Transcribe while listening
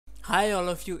Hi all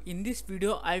of you. In this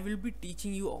video I will be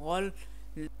teaching you all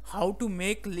how to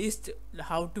make list,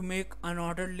 how to make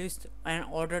unordered list and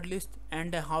ordered list,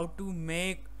 and how to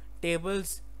make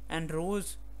tables and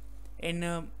rows in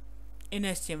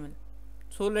HTML.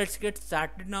 So let's get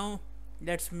started now.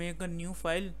 Let's make a new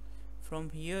file from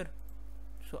here.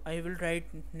 So I will write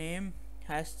name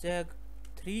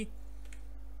 #3.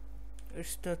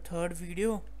 It's the third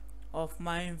video of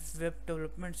my web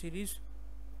development series.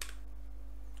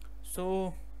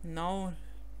 So now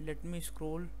let me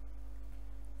scroll.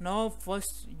 Now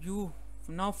first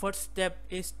step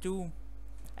is to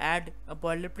add a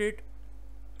boilerplate.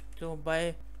 So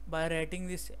by writing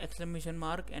this exclamation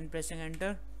mark and pressing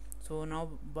enter, so now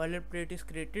boilerplate is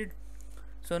created.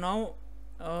 So now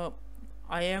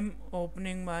I am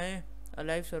opening my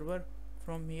live server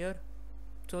from here.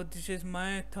 So this is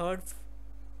my third,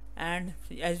 and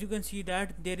as you can see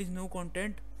that there is no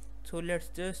content. So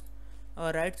let's just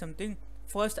write something.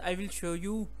 First I will show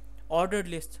you ordered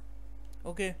list.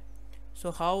 Okay,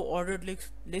 so how ordered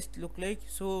list look like.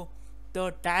 So the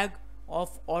tag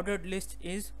of ordered list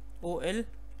is ol.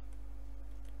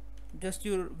 Just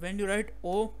when you write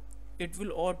o, it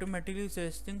will automatically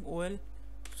suggesting ol.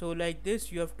 So like this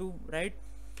you have to write,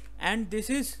 and this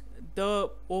is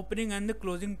the opening and the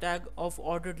closing tag of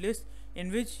ordered list,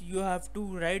 in which you have to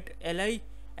write li.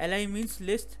 Li means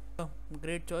list.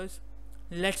 Great choice.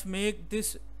 Let's make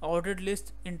this ordered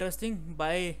list interesting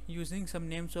by using some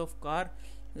names of car,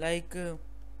 like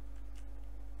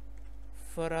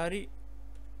Ferrari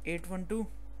 812.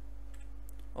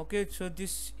 Okay, so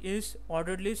this is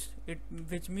ordered list,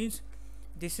 which means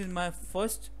this is my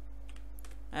first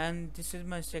and this is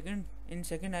my second. In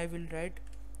second I will write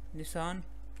Nissan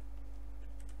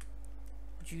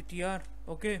GTR.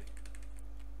 Okay,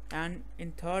 and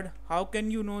in third, how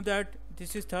can you know that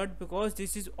this is third? Because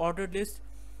this is ordered list.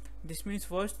 This means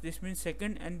first, this means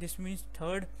second, and this means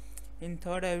third. In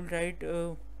third I will write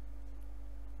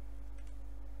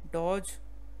Dodge.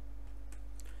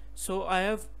 So I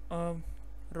have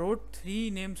wrote three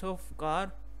names of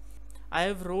car. I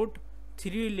have wrote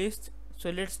three lists. So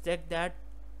let's check that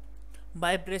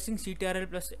by pressing Ctrl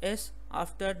plus S.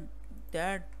 After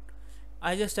that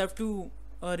I just have to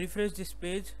refresh this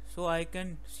page so I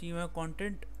can see my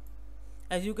content.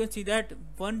 As you can see that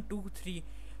 1 2 3,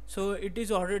 so it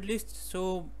is ordered list.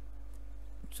 So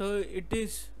it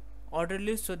is ordered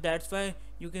list, so that's why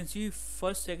you can see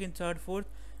first, second, third, fourth.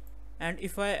 And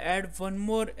if I add one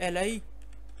more li,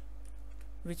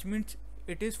 which means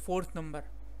it is fourth number.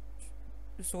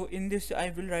 So in this I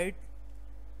will write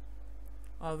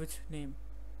which name.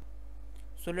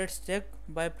 So let's check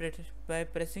by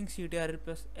pressing Ctrl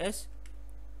plus S,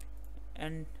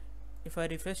 and if I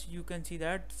refresh you can see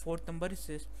that fourth number is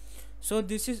this. So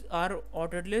this is our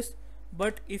ordered list.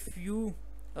 But if you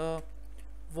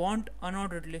want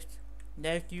unordered list,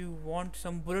 like you want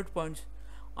some bullet points,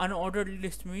 unordered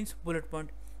list means bullet point.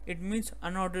 It means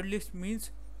unordered list means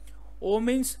O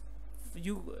means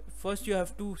you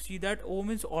have to see that O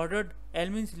means ordered, L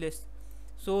means list.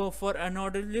 So for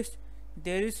unordered list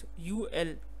there is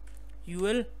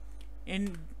ul.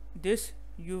 In this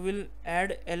you will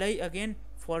add li again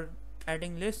for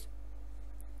adding list.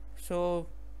 So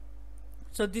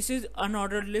this is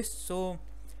unordered list. So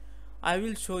I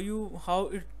will show you how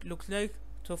it looks like.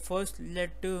 So first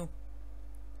let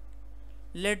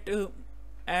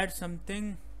add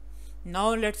something.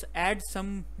 Now let's add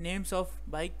some names of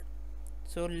bike.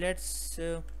 So let's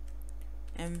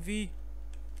MV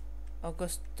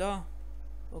Augusta.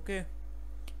 Okay,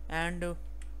 and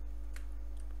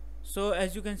so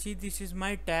as you can see this is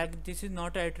my tag. This is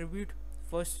not an attribute.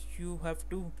 First you have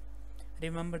to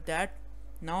remember that.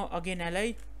 Now again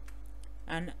li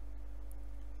and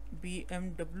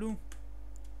BMW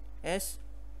S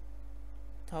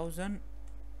 1000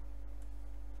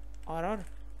 RR.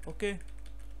 Okay,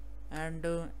 and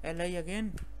li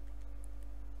again.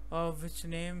 Which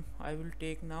name I will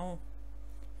take now?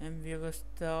 MV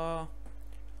Augusta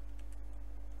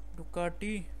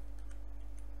Ducati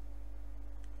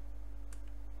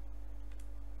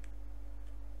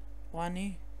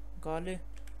Pani Gale.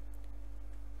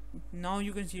 Now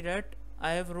you can see that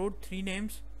I have wrote three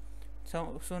names.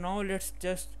 So now let's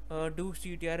just do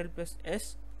Ctrl plus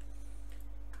S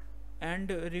and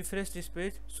refresh this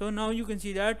page. So now you can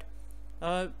see that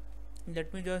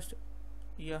let me just,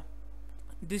 yeah,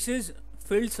 this is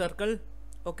filled circle.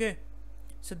 Okay,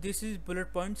 so this is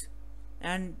bullet points,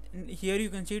 and here you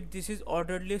can see this is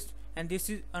ordered list and this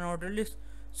is unordered list.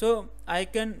 So I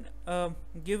can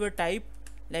give a type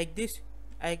like this.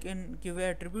 I can give an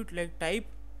attribute like type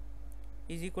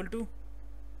is equal to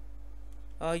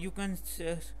you can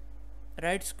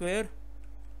write square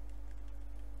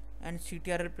and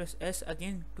ctrl plus s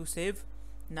again to save.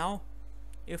 Now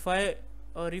if I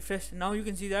refresh, now you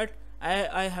can see that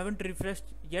I haven't refreshed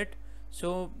yet.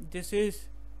 So this is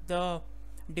the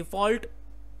default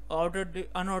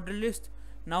unordered list.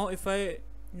 Now if I,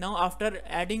 now after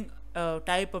adding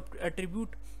type of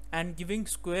attribute and giving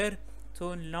square,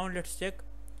 so now let's check.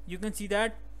 You can see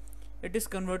that it is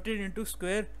converted into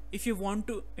square. If you want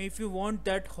to, if you want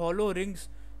that hollow rings,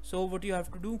 so what you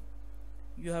have to do,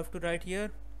 you have to write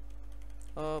here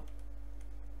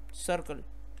circle.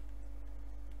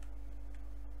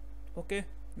 Okay,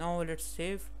 now let's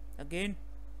save again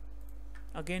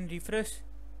refresh.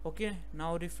 Okay,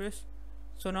 now refresh.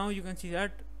 So now you can see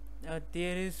that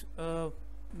there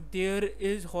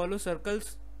is hollow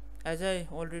circles, as I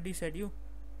already said you.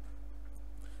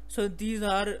 So these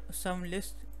are some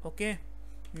lists. Okay,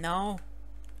 now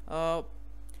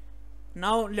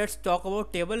now let's talk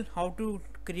about table, how to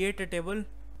create a table.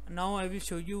 Now I will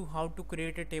show you how to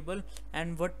create a table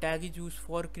and what tag is used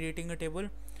for creating a table.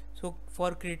 So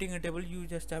for creating a table, you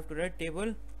just have to write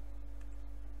table,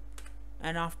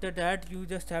 and after that you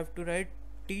just have to write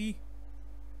t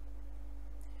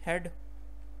head.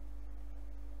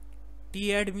 T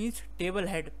head means table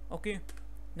head. Okay,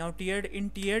 now t head, in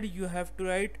t head you have to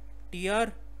write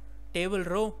tr table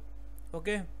row.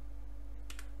 Okay,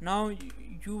 now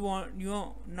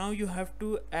now you have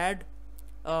to add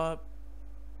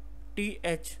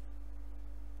th.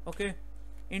 Okay,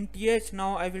 in th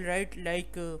now I will write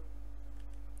like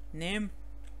name.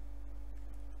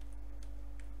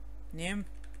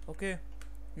 Okay,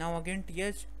 now again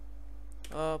th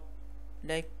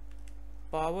like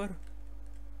power.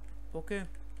 Okay,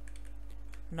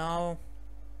 now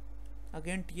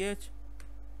again th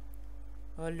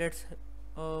let's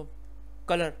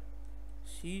color,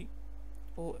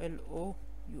 COLOUR.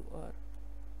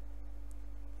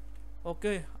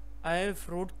 Okay, I have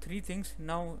wrote three things.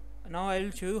 Now I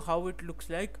will show you how it looks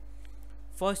like.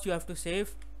 First you have to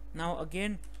save. Now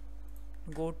again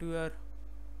go to your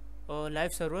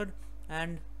live server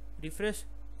and refresh.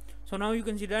 So now you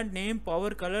can see that name,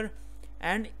 power, color,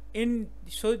 and in,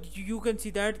 so you can see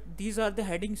that these are the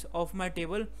headings of my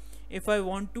table. If I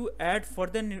want to add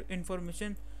further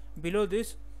information below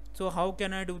this, so how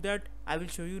can I do that? I will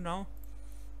show you now.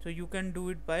 So you can do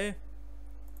it by,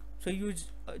 so you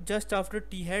just after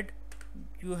t head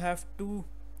you have to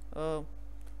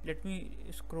let me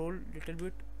scroll little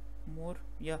bit more.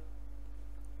 Yeah,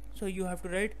 so you have to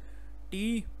write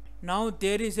t. Now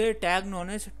there is a tag known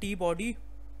as t body.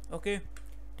 Okay,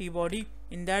 t body,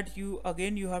 in that you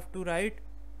again you have to write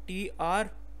tr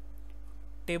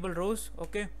table rows.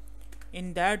 Okay,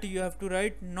 in that you have to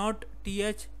write not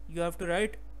th, you have to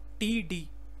write td.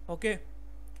 Okay,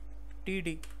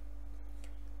 td.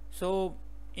 So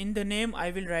in the name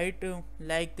I will write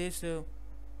like this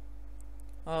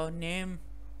name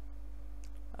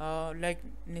like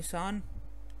Nissan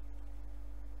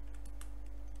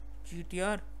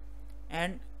GTR,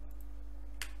 and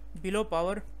below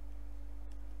power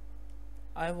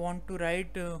I want to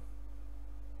write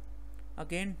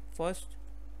again first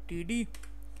TD,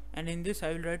 and in this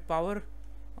I will write power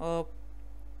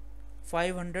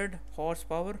 500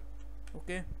 horsepower.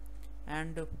 Okay,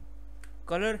 and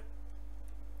color,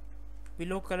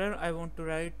 below color I want to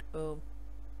write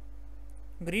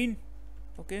green.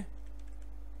 Okay,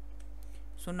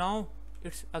 so now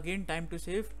it's again time to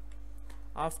save.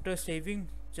 After saving,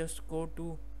 just go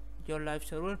to your live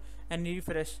server and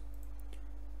refresh.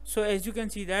 So as you can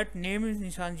see that name is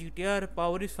Nissan GTR,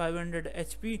 power is 500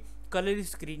 HP, color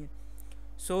is green.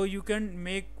 So you can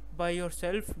make by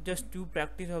yourself, just do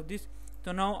practice of this.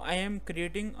 So now I am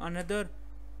creating another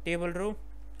table row.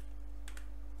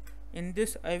 In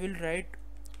this I will write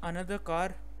another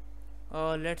car.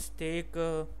 Let's take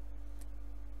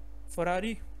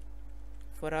Ferrari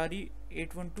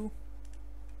 812.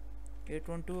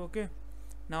 Okay,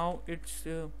 now its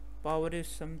power is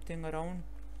something around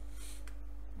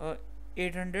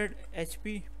 800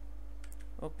 HP.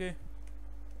 Okay,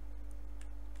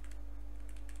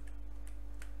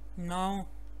 now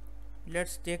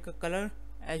let's take a color.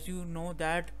 As you know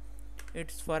that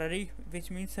it's Ferrari,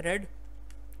 which means red.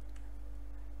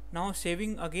 Now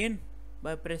saving again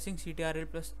by pressing Ctrl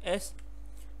plus S.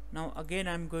 Now again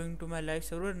I'm going to my live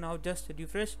server. Now just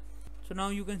refresh. So now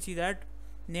you can see that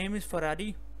name is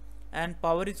Ferrari and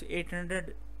power is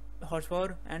 800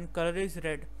 horsepower and color is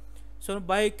red. So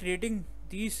by creating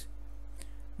these,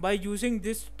 by using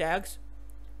these tags,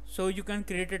 so you can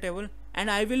create a table,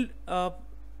 and I will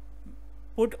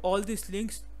put all these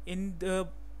links in the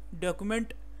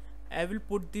document. I will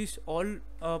put this all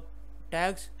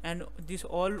tags and this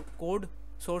all code,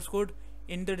 source code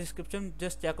in the description.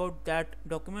 Just check out that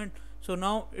document. So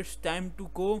now it's time to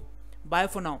go. Bye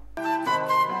for now.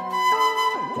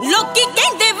 ਲੋਕੀ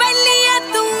ਕਹਿੰਦੇ ਵੈਲੀਆ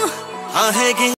ਤੂੰ